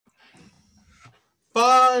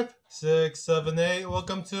Five, six, seven, eight.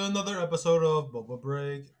 Welcome to another episode of Bubble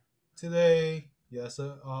Break. Today, yes,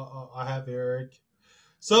 I have Eric.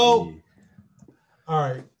 So, Yeah. all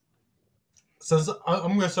right. Since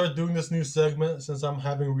I'm gonna start doing this new segment, since I'm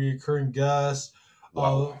having recurring guests,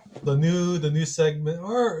 Wow. the new segment,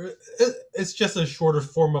 or it's just a shorter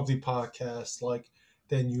form of the podcast, like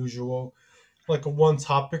than usual, like a one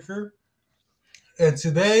topicer. And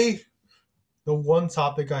today, the one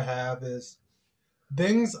topic I have is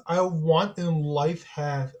things I want in life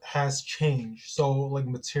have has changed. So like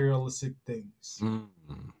materialistic things.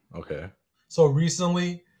 Okay. So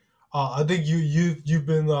recently, I think you've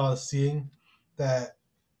been seeing that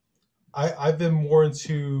I've been more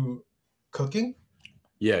into cooking.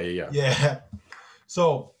 Yeah, yeah, yeah. Yeah.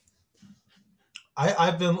 So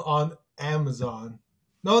I've been on Amazon.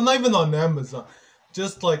 No, not even on Amazon.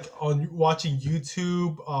 Just like on watching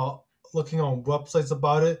YouTube, looking on websites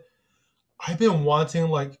about it. I've been wanting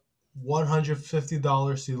like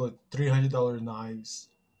 $150 to like $300 knives.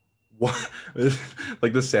 What?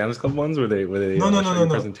 Like the Sam's Club ones where they No, no, no, show no, you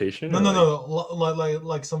no, presentation no, or no, like no.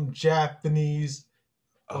 Like some Japanese,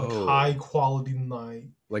 like high oh, quality knife,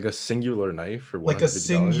 like a singular knife for like a $150?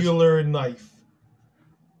 singular knife.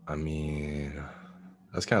 I mean,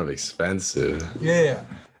 that's kind of expensive. Yeah.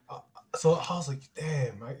 So I was like,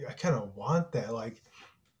 damn, I kind of want that. Like,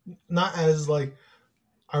 not as like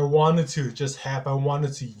I wanted to just have, I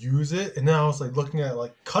wanted to use it, and then I was like looking at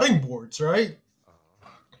like cutting boards, right?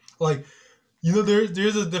 Like,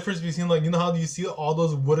 there's a difference between like how you see all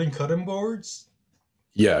those wooden cutting boards.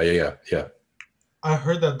 Yeah, yeah, yeah, yeah. I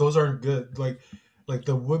heard that those aren't good. Like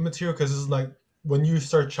the wood material, because it's like when you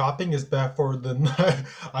start chopping, it's bad for the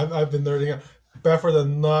knife. I've been learning bad for the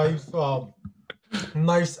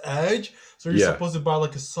knife's edge. So you're Yeah. supposed to buy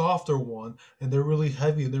like a softer one, and they're really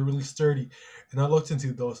heavy and they're really sturdy. And I looked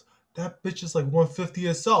into those. That bitch is like 150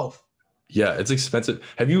 itself. Yeah, it's expensive.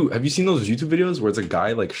 Have you seen those YouTube videos where it's a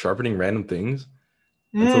guy like sharpening random things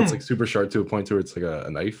until it's like Mm, super sharp to a point where it's like a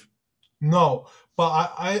knife? no, but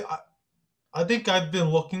I think I've been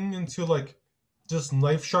looking into like just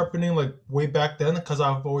knife sharpening like way back then because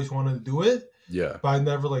I've always wanted to do it, Yeah. but I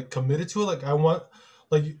never like committed to it. Like I want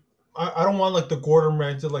like I don't want like the Gordon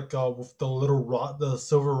Ramsay like with the little rod, the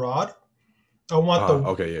silver rod. I want the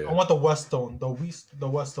Okay, yeah, I yeah. want the Westone, the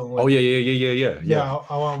Westone. Oh Like yeah, yeah, yeah, yeah, yeah, yeah, yeah.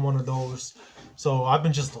 I want one of those. So I've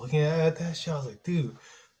been just looking at that shit. I was like, dude,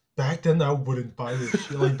 back then I wouldn't buy this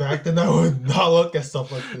shit. Like back then I would not look at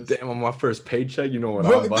stuff like this. Damn, on my first paycheck, you know what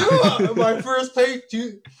I'm But buying? dude, my first pay,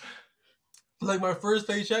 dude, like my first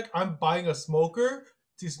paycheck, I'm buying a smoker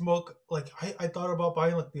to smoke. Like I thought about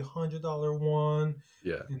buying like the $100 one,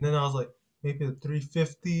 Yeah. and then I was like maybe the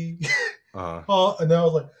 350. Uh, Oh, and then I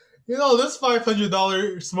was like, this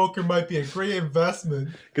 $500 smoker might be a great investment.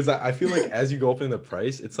 because I feel like as you go up in the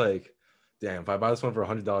price, it's like, damn, if I buy this one for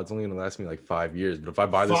 $100, it's only gonna last me like 5 years. But if I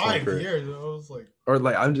buy this one 5 years. I was like, or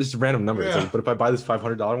like I'm just a random number. It's yeah, like, but if I buy this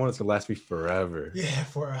 $500 one, it's gonna last me forever. yeah,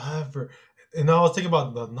 forever. And I was thinking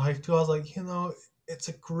about the knife too. I was like, it's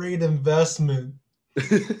a great investment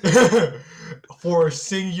for a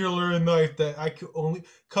singular knife that I could only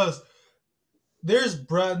because there's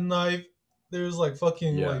bread knife. There's like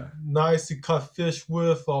fucking like Yeah, knives to cut fish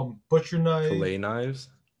with, butcher knife. fillet knives.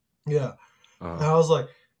 Yeah. And Uh, I was like,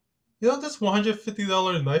 this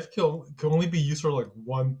 $150 knife can only be used for like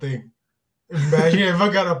one thing. Imagine if I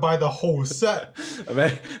gotta buy the whole set.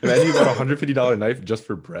 imagine you bought $150 knife just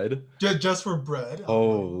for bread. Just for bread. I'm like,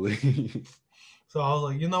 Holy. so I was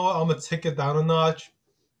like, you know what? I'm gonna take it down a notch.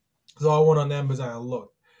 So I went on Amazon and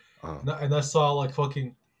looked, Uh, and I saw like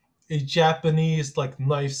fucking a Japanese like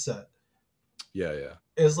knife set. yeah, yeah.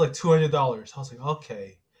 It's like $200. I was like,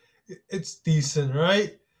 okay, it's decent,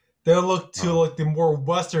 right? Then I looked to Uh, like the more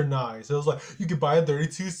westernized. It was like you could buy a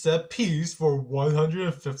 32 set piece for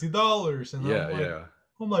 $150, and yeah, I'm like, yeah,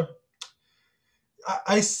 I'm like,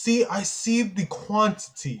 I see the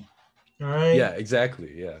quantity, all yeah. right,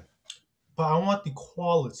 Exactly. Yeah. but I want the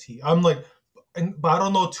quality. I'm like, but I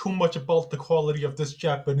don't know too much about the quality of this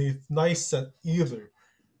Japanese knife set either.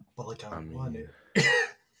 But like, I I want mean. it.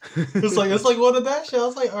 It's like one of that shit. I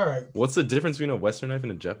was like, all right. What's the difference between a Western knife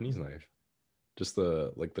and a Japanese knife? Just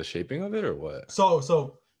the shaping of it or what? So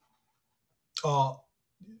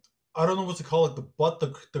I don't know what to call it. The butt,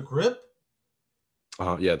 the grip.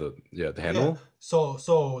 Yeah, the Yeah. handle.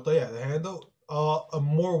 The handle. A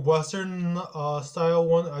more Western style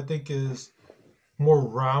one, I think, is more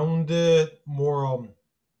rounded, more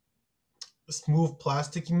smooth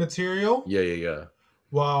plasticky material. Yeah, yeah, yeah.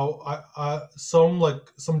 While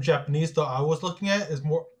some Japanese that I was looking at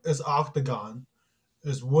is octagon,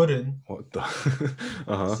 is wooden. What the?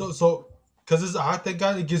 Uh-huh. So because it's a high tech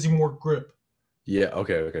gun. It gives you more grip. Yeah.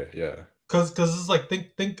 Okay. Yeah. Because it's like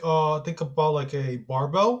think about like a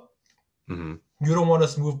barbell. Mm-hmm. You don't want a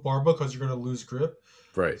smooth barbell because you're gonna lose grip.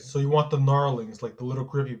 Right. So you want the gnarlings, like the little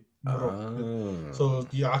grippy little. So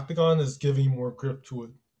the octagon is giving you more grip to it.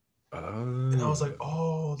 And I was like,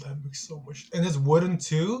 oh, that makes so much. And it's wooden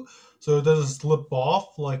too, so it doesn't slip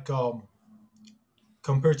off like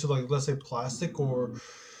compared to like let's say plastic or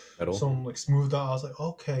metal. some like smoothed out. I was like,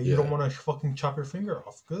 okay, you don't want to fucking chop your finger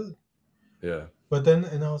off. Good. Yeah. But then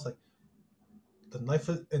and I was like, the knife,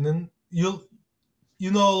 and then you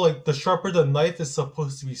know like the sharper the knife is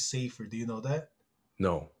supposed to be safer. Do you know that?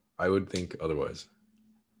 No, I would think otherwise.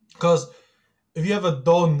 Because if you have a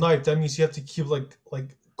dull knife, that means you have to keep like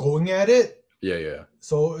going at it. Yeah.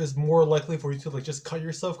 So it's more likely for you to like just cut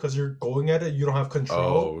yourself because you're going at it. You don't have control.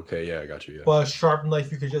 Oh, okay. Yeah, I got you. Yeah. But a sharp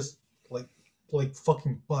knife, you could just like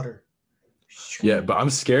fucking butter. Yeah, but I'm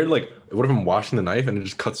scared. Like, what if I'm washing the knife and it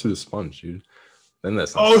just cuts through the sponge, dude? Then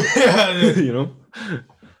that's not yeah, you know.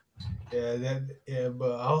 Yeah,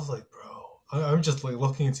 but I was like, bro, I'm just like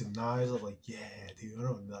looking into knives. I'm like, yeah, dude, I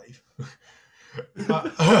don't knife.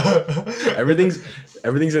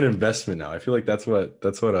 everything's an investment now. I feel like that's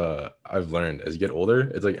what I've learned as you get older.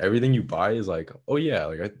 It's like everything you buy is like, oh yeah,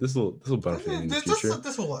 like this will benefit me in the future.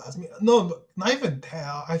 This will last me. No, not even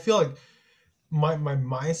that. I feel like my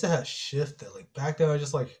mindset has shifted. Like back then, I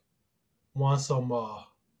just like want some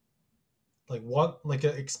like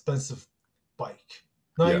an expensive bike,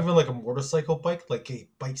 not even like a motorcycle bike, like a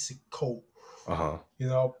bicycle. You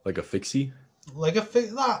know, like a fixie. Like a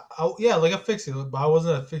fixie, like a fixie. But I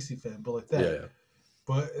wasn't a fixie fan, but like that. Yeah.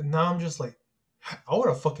 But now I'm just like, I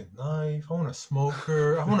want a fucking knife. I want a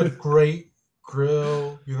smoker. I want a great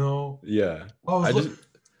grill. You know. Yeah.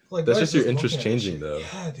 Like that's just your interest changing, though.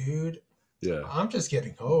 Yeah, dude. Yeah. I'm just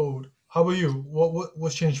getting old. How about you?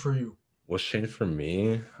 What's changed for you? What's changed for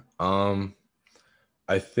me?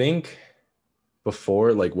 I think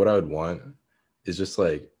before, like, what I would want is just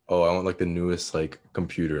like, oh, I want like the newest like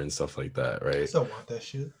computer and stuff like that, right? I still want that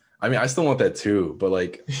shit. I mean, I still want that too, but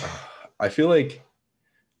like, I feel like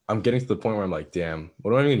I'm getting to the point where I'm like, damn,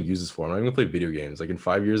 what am I going to use this for? I'm not even going to play video games. Like in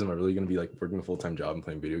 5 years, am I really going to be like working a full-time job and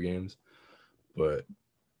playing video games? But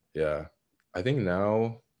yeah, I think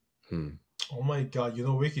now. Oh my god, you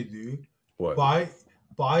know what we could do? What?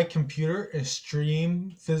 Buy a computer and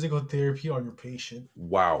stream physical therapy on your patient.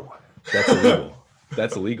 Wow, that's illegal.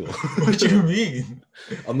 That's illegal. What do you mean?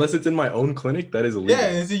 Unless it's in my own clinic, that is illegal. Yeah,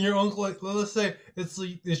 it's in your own clinic. Let's say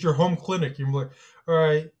it's your home clinic. You're like, all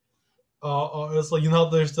right. It's like, you know how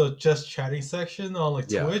there's the just chatting section on like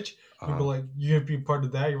Twitch. You'd be like, you could be part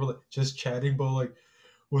of that. You're like just chatting, but like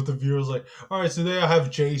with the viewers, like, all right, today I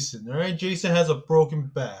have Jason. All right, Jason has a broken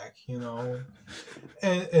back, you know,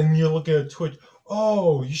 and you're looking at Twitch.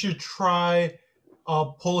 Oh, you should try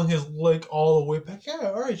pulling his leg all the way back.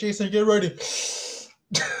 Yeah, all right, Jason, get ready.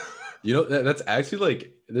 You know, that's actually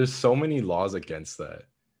like, there's so many laws against that.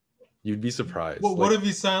 You'd be surprised. Well, what if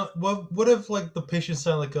you sign? What if like the patient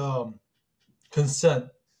signed like consent?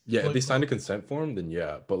 Yeah, like, if they signed a consent form, then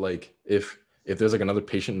yeah. But like if there's like another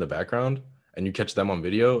patient in the background and you catch them on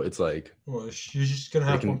video, it's like, well, you're just gonna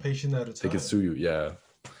have one patient at a time. They can sue you, yeah.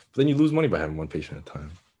 But then you lose money by having one patient at a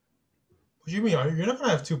time. What do you mean? You're not gonna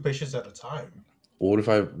have two patients at a time. Well, what if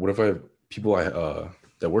I have people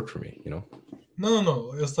that work for me? You know.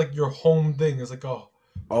 No. It's like your home thing. It's like a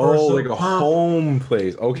home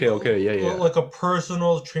place. Okay, yeah. Like a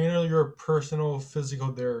personal trainer. You're a personal physical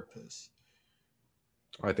therapist.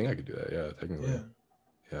 I think I could do that. Yeah, technically.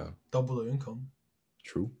 Yeah. Double the income.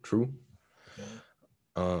 True. Yeah.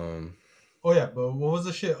 Oh yeah, but what was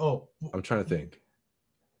the shit? Oh, I'm trying to think.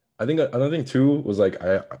 I think another thing too was like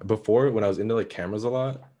before when I was into like cameras a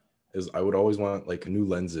lot, is I would always want like new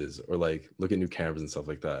lenses or like look at new cameras and stuff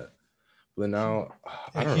like that. But then now,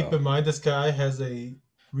 I don't know. Keep in mind, this guy has a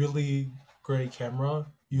really great camera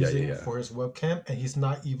using for his webcam, and he's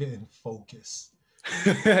not even in focus.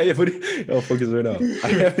 Yeah, but I'll focus right now. I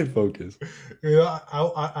am in focus. Yeah,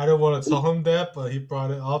 I don't want to tell him that, but he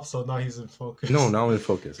brought it up, so now he's in focus. No, now I'm in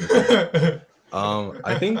focus. Okay.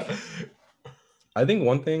 I think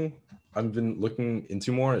one thing I've been looking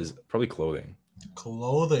into more is probably clothing.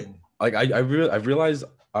 Like I've realized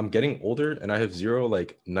I'm getting older and I have zero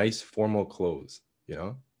like nice formal clothes, you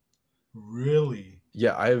know? Really?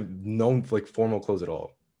 Yeah, I have no like formal clothes at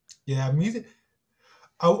all. Yeah, me.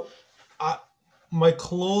 My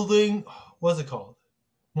clothing, what's it called?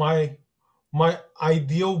 My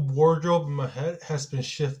ideal wardrobe in my head has been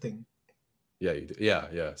shifting. Yeah, you do.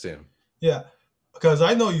 Yeah, same. Yeah, because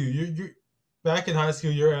I know you back in high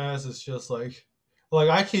school, your ass is just like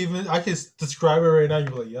I can describe it right now.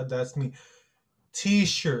 You're like, yeah, that's me.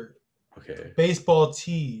 T-shirt, Okay. baseball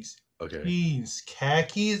tees, Okay. jeans,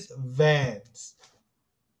 khakis, Vans.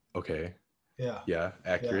 Okay. Yeah. Yeah.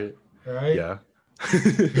 Accurate. Right. Yeah.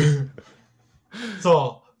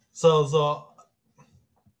 So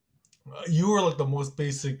you were like the most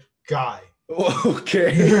basic guy.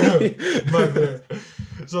 Okay. My bad.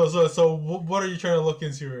 So what are you trying to look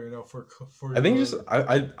into right now for? I think just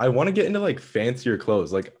I want to get into like fancier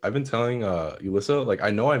clothes. Like I've been telling Ulissa, like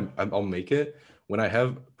I know I'll make it when I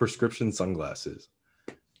have prescription sunglasses.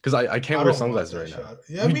 Because I can't wear sunglasses right now.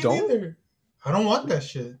 Yeah, You me don't? neither. I don't want that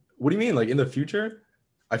shit. What do you mean? Like in the future?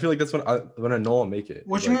 I feel like that's when I know I'll make it.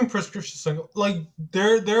 What you mean prescription sunglasses? Like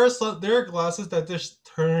there are glasses that just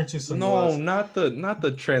turn into sunglasses. No, not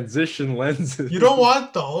the transition lenses. You don't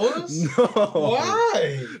want those? No.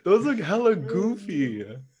 Why? Those look hella goofy.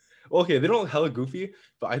 Okay, they don't look hella goofy,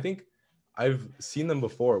 but I think I've seen them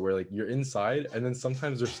before where like you're inside and then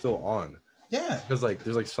sometimes they're still on. Yeah. Because like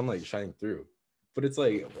there's like sunlight shining through. But it's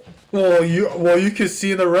like well you can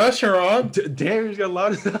see in the restaurant. Damn, you just got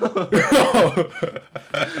loud as hell.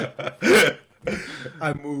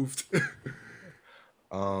 I moved.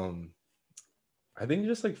 I think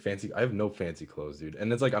just like fancy. I have no fancy clothes, dude.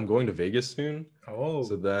 And it's like I'm going to Vegas soon. Oh.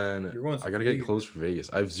 So then I gotta Vegas. get clothes for Vegas.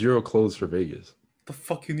 I have zero clothes for Vegas. What the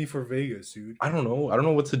fuck you need for Vegas, dude? I don't know. I don't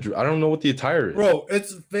know I don't know what the attire is. Bro,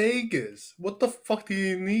 it's Vegas. What the fuck do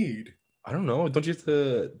you need? I don't know. Don't you have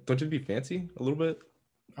to be fancy a little bit?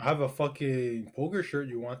 I have a fucking poker shirt.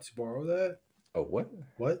 You want to borrow that? Oh, what?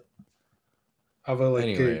 What? I have a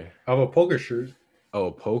Anyway. I have a poker shirt. Oh,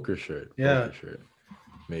 a poker shirt. Yeah. Poker shirt.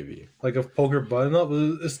 Maybe. Like a poker button up.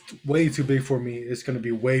 It's way too big for me. It's gonna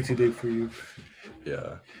be way too big for you.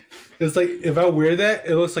 Yeah. It's like if I wear that,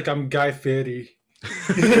 it looks like I'm Guy Fieri.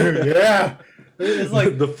 Yeah. It's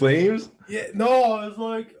like the flames? Yeah, no, it's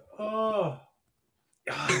like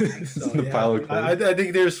the pile of clothes. I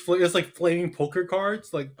think it's like flaming poker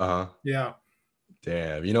cards. Like yeah.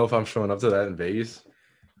 Damn. You know if I'm showing up to that in Vegas?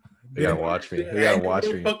 They gotta watch me. They gotta watch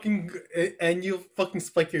me. And you fucking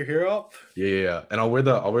spike your hair up. Yeah. And I'll wear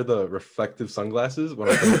the reflective sunglasses when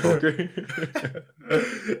I play poker.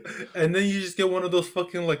 And then you just get one of those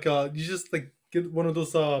fucking like you just like get one of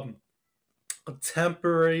those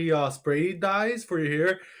temporary spray dyes for your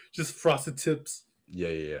hair, just frosted tips.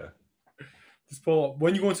 Yeah. Just pull up.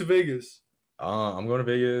 When you going to Vegas? I'm going to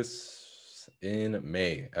Vegas in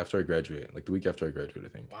May after I graduate, like the week after I graduate, I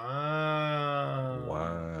think.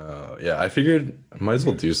 Wow. Yeah, I figured I might as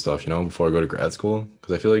well do stuff, before I go to grad school,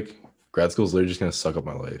 because I feel like grad school is literally just gonna suck up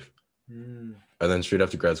my life. And then straight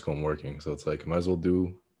after grad school, I'm working, so it's like I might as well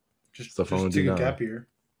do stuff I want to do now. Take a gap year.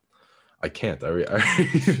 I can't. I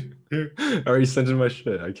already sent in my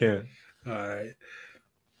shit. I can't. All right.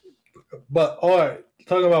 But all right,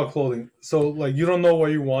 talking about clothing. So like, you don't know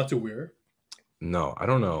what you want to wear? No, I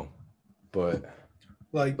don't know. But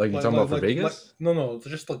like you talking about for Vegas? No,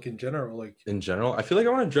 just like in general. Like in general, I feel like I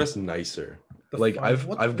want to dress nicer. Like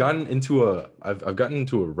I've gotten into a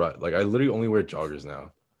rut. Like I literally only wear joggers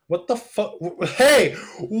now. What the fuck? Hey,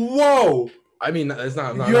 whoa! I mean, it's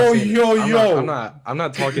not. I'm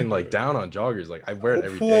not talking like down on joggers. Like I wear it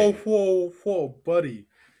every day. Whoa, buddy,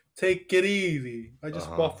 take it easy. I just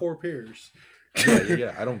bought 4 pairs.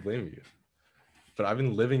 Yeah. I don't blame you. But I've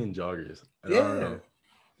been living in joggers. I don't know.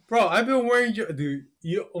 Bro, I've been wearing dude.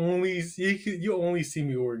 You only see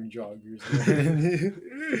me wearing joggers, man.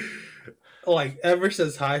 Like ever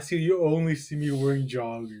since high school, you only see me wearing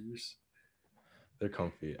joggers. They're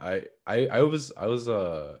comfy. I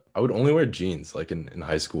would only wear jeans like in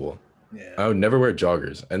high school. Yeah. I would never wear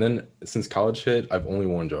joggers. And then since college hit, I've only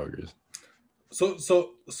worn joggers. So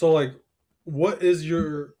like, what is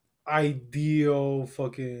your ideal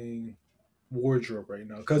fucking wardrobe right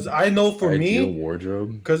now? Because I know for me,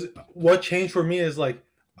 wardrobe. Because what changed for me is like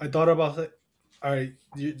I thought about it. All right,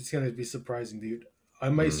 it's gonna be surprising, dude. I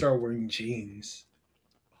might start wearing jeans.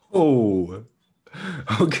 Oh,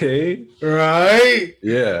 okay. Right?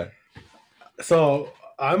 Yeah. So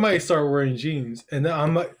I might start wearing jeans, and then I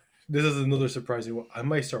might. This is another surprising one. I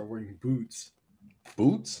might start wearing boots.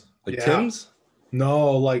 Boots? Like Tim's?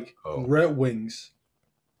 No, like Red Wings.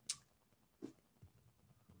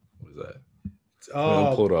 What is that? Let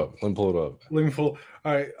me pull it up. Let me pull.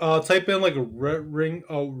 All right. Type in like a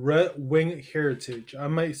Red Wing Heritage. I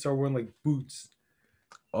might start wearing like boots.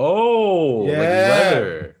 Oh, yeah. Like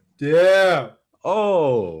leather. Yeah.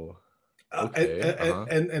 Oh. Okay.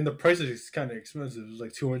 And the price is kind of expensive. It's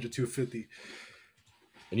like $200-$250.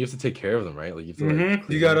 And you have to take care of them, right? Like you have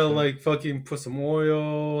to you gotta like fucking put some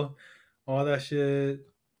oil, all that shit.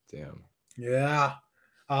 Damn. Yeah.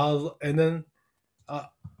 And then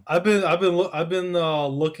I've been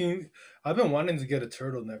looking. I've been wanting to get a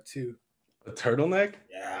turtleneck too. A turtleneck?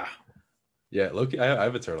 Yeah. Yeah, look, I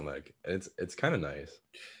have a turtleneck. It's kind of nice.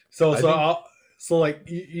 So I so think I'll, so like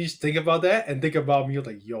you just think about that and think about me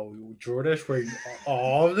like, yo, Jordash wearing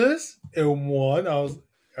all of this in one. I was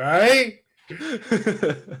all right.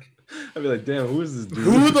 I'd be like, damn, who is this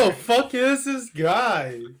Who dude? the fuck is this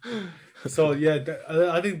guy? So yeah,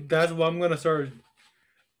 I think that's what I'm gonna start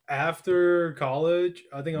after college.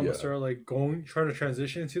 I think I'm gonna Yeah, start like trying to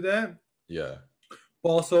transition into that. yeah, But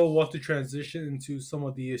also want to transition into some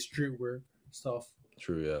of the streetwear stuff.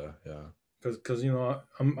 true, yeah, yeah. Cause you know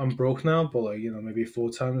I'm broke now, but like you know maybe full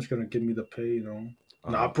time is gonna give me the pay. You know,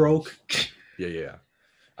 Uh-huh. not broke. Yeah, yeah.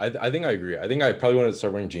 I think I agree. I think I probably want to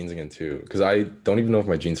start wearing jeans again too, because I don't even know if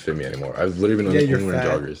my jeans fit me anymore. I've literally been Yeah, you're only wearing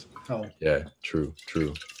fat. joggers. Oh, Yeah, true,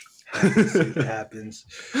 true. happens. It happens.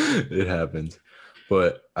 It happens.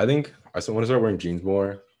 But I think I want to start wearing jeans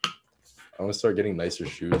more. I want to start getting nicer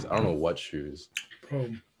shoes. I don't know what shoes,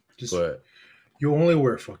 Bro, just but you only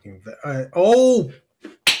wear fucking. Oh,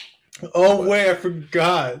 oh what? wait, I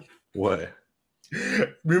forgot. What?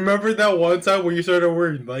 Remember that one time when you started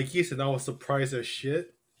wearing Nikes and I was surprised as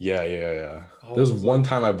shit? Yeah, yeah, yeah. I There was was one like,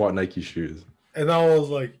 time I bought Nike shoes. and I was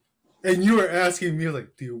like, and you were asking me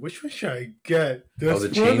like, dude, which one should I get? I was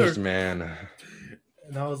This a one changed or? man.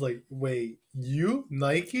 And I was like, wait, you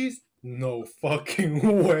Nikes? No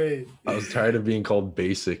fucking way. I was tired of being called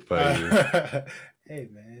basic by you. Hey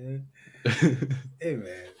man, hey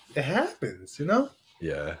man, it happens, you know.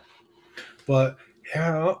 Yeah. But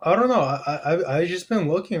yeah, I don't know. I just been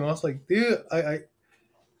looking. I was like, dude,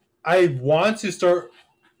 I want to start.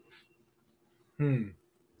 Hmm.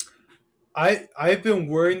 I've been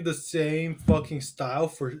wearing the same fucking style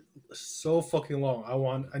for so fucking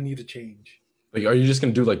long. I need to change. Like, are you just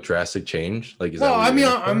gonna do like drastic change? Like, is that Well, what you're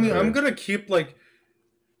aiming I for? mean, I'm Or gonna keep like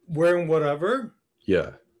wearing whatever.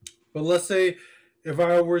 yeah. But let's say if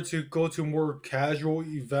I were to go to more casual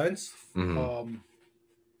events, Mm-hmm. um,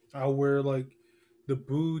 I'll wear like the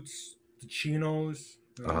boots, the chinos,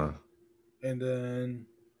 Uh-huh. and then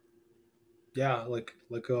yeah,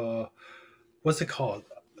 what's it called?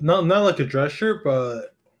 Not like a dress shirt,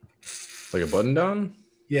 but Like a button down?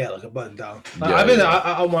 yeah, like a button down. Yeah,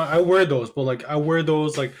 yeah. I wear those, but like I wear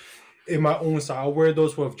those like in my own style. I wear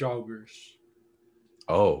those with joggers.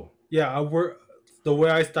 Oh, Yeah, I wear the way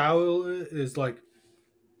I style it is like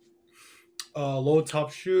low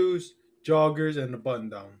top shoes, joggers, and a button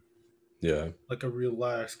down, yeah. like a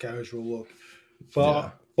relaxed, casual look.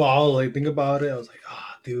 Yeah. But I'll like think about it. I was like,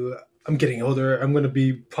 dude, I'm getting older. I'm gonna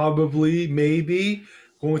be probably maybe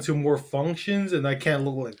going to more functions, and I can't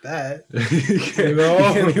look like that. You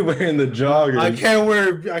can't be wearing the joggers. I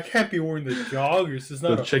can't be wearing the joggers. It's not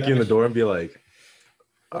They'll a check you in the fashion. door and be like,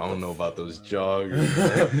 I What the don't know about those fuck?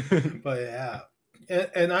 joggers. But yeah,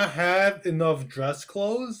 and I have enough dress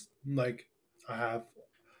clothes. Like I have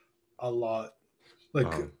a lot. Like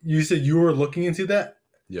um, you said, you were looking into that.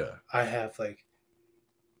 yeah. I have like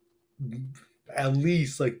at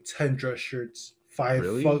least like 10 dress shirts,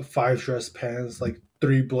 Really? five dress pants, like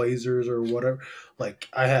three blazers or whatever. Like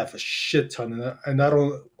I have a shit ton of that, and I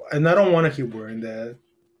don't want to keep wearing that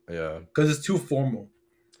Yeah. because it's too formal.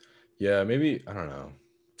 Yeah, maybe I don't know.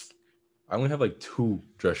 I only have like 2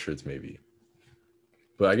 dress shirts maybe.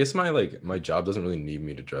 But I guess my job doesn't really need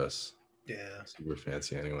me to dress Yeah, super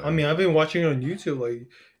fancy anyway. I mean I've been watching on YouTube like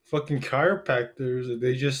fucking chiropractors.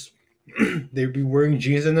 They just they be wearing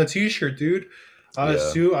jeans and a t-shirt, dude. Yeah.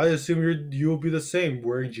 I assume you'll be the same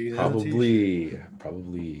wearing jeans and a t-shirt.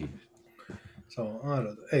 Probably. So I don't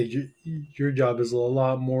know. Hey, your job is a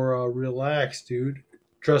lot more relaxed, dude.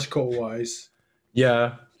 Dress code wise.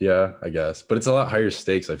 Yeah, yeah, I guess. But it's a lot higher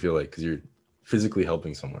stakes, I feel like, because you're physically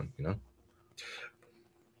helping someone, you know?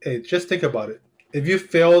 Hey, just think about it. If you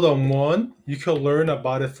failed on one, you can learn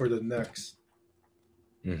about it for the next.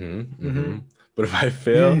 Mm-hmm. Mm-hmm. Mm-hmm. But if I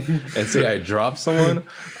fail and say I drop someone,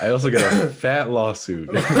 I also get a fat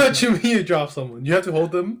lawsuit. What you mean you drop someone? You have to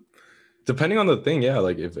hold them. Depending on the thing, yeah.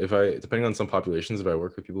 Like if I depending on some populations, if I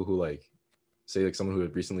work with people who like say like someone who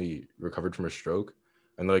had recently recovered from a stroke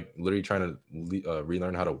and they're like literally trying to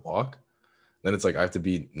relearn how to walk, then it's like I have to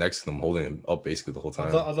be next to them holding them up basically the whole time.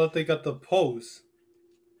 I thought they got the pose.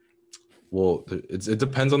 Well, it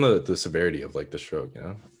depends on the severity of like the stroke, you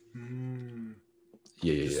know? Mm.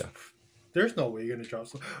 Yeah, yeah, yeah. There's no way you're gonna drop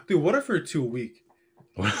someone, dude. What if you're too weak?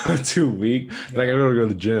 Too weak. Like I gotta go to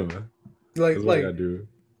the gym. That's what I gotta Like do.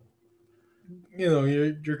 you know,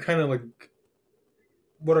 you're kind of like,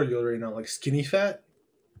 what are you right now? Like skinny fat?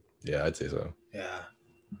 Yeah, I'd say so. Yeah.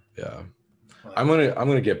 Yeah. I'm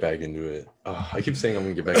gonna get back into it. I keep saying I'm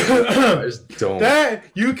gonna get back into it. I just don't. That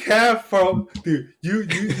you can't from dude. You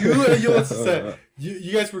and your said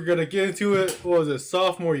you guys were gonna get into it. What was it,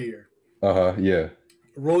 sophomore year? Yeah.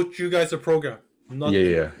 Wrote you guys a program.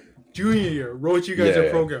 Nothing. Yeah. Junior year, wrote you guys a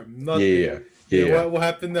program. Nothing. Yeah. What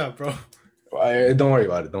happened now, bro? Don't worry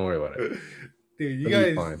about it. Dude,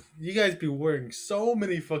 you guys be wearing so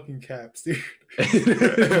many fucking caps, dude.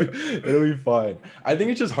 It'll be fine. I think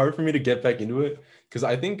it's just hard for me to get back into it because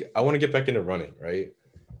I think I want to get back into running, right?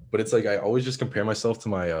 But it's like I always just compare myself to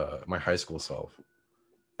my high school self,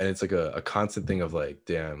 and it's like a constant thing of like,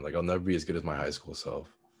 damn, like I'll never be as good as my high school self.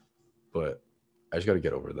 But I just got to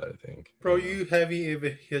get over that, I think. Bro, you haven't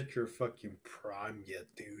even hit your fucking prime yet,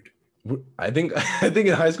 dude. I think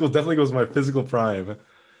in high school definitely goes my physical prime.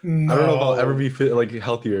 No. I don't know if I'll ever be fit, like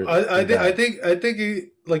healthier. I think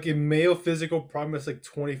like a male physical prime is like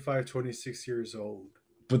 25, 26 years old.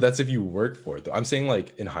 But that's if you work for it, though. I'm saying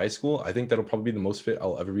like in high school, I think that'll probably be the most fit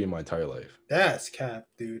I'll ever be in my entire life. That's cap,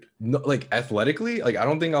 dude. No, like athletically, like I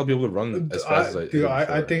don't think I'll be able to run as fast as I did.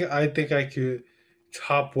 I think I could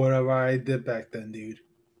top whatever I did back then, dude.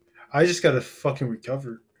 I just gotta fucking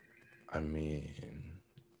recover. I mean,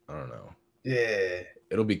 I don't know. Yeah.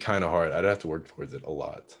 It'll be kind of hard. I'd have to work towards it a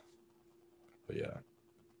lot. But yeah.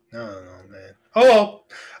 No, man. Oh well.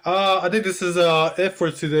 I think this is it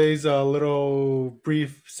for today's little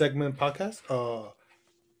brief segment podcast.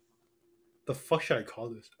 The fuck should I call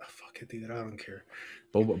this? Oh, fuck it, dude. I don't care.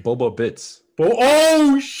 Boba Bits.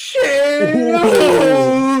 Oh shit!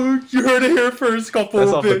 Oh, you heard it here first. Couple.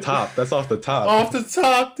 That's off the top. That's off the top. Off the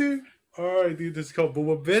top, dude. All right, dude. This is called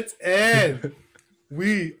Boba Bits, and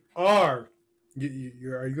we are.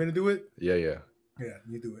 Are you gonna do it? Yeah. Yeah,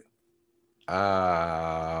 you do it.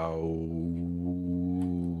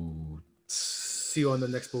 See you on the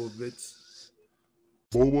next Boba Bits.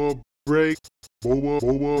 Boba break.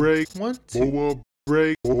 Boba break. 1, 2. Boba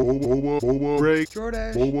break. Boba break.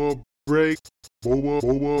 Jordash. Boba break.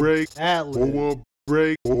 Boba break. Atlas. Boba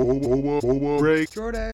break. Boba break. Jordash.